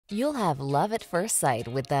You'll have love at first sight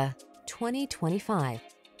with the 2025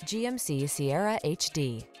 GMC Sierra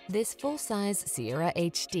HD. This full-size Sierra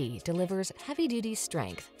HD delivers heavy-duty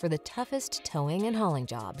strength for the toughest towing and hauling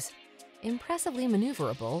jobs. Impressively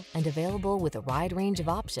maneuverable and available with a wide range of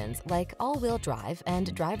options like all-wheel drive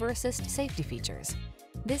and driver assist safety features.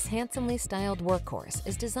 This handsomely styled workhorse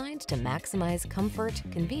is designed to maximize comfort,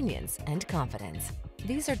 convenience, and confidence.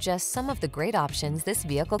 These are just some of the great options this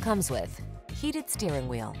vehicle comes with: heated steering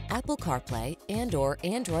wheel, Apple CarPlay and/or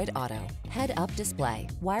Android Auto, head-up display,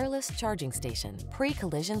 wireless charging station,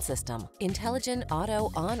 pre-collision system, intelligent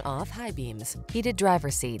auto on-off high beams, heated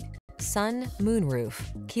driver's seat, sun, moonroof,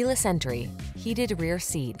 keyless entry, heated rear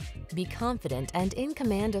seat. Be confident and in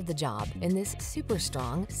command of the job in this super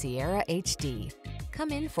strong Sierra HD. Come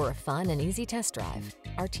in for a fun and easy test drive.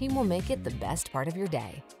 Our team will make it the best part of your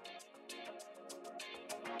day.